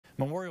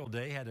Memorial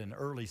Day had an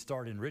early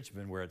start in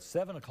Richmond where at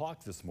 7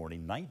 o'clock this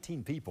morning,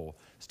 19 people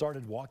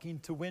started walking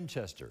to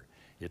Winchester.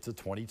 It's a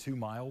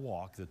 22-mile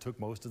walk that took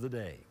most of the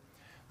day.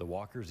 The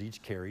walkers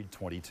each carried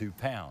 22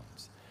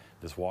 pounds.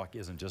 This walk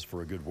isn't just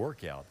for a good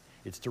workout,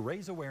 it's to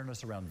raise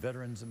awareness around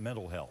veterans'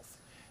 mental health.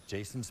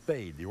 Jason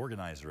Spade, the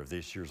organizer of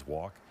this year's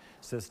walk,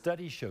 says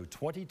studies show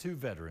 22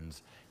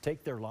 veterans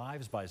take their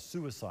lives by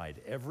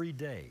suicide every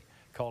day,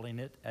 calling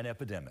it an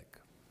epidemic.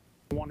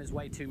 One is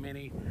way too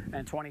many,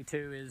 and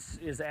 22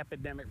 is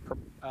epidemic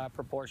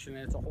proportion,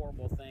 and it's a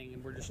horrible thing,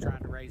 and we're just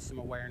trying to raise some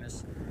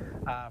awareness,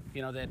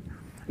 that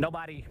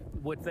nobody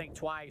would think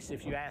twice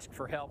if you ask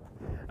for help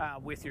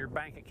with your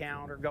bank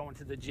account or going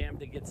to the gym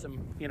to get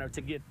some,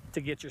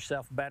 to get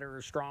yourself better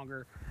or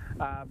stronger.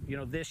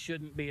 This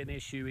shouldn't be an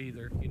issue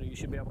either. You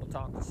should be able to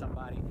talk to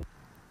somebody.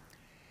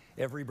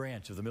 Every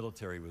branch of the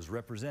military was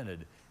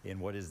represented in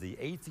what is the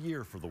 8th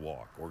year for the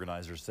walk.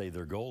 Organizers say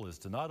their goal is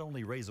to not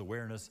only raise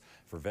awareness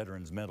for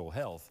veterans' mental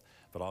health,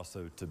 but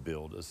also to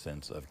build a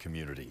sense of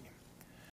community.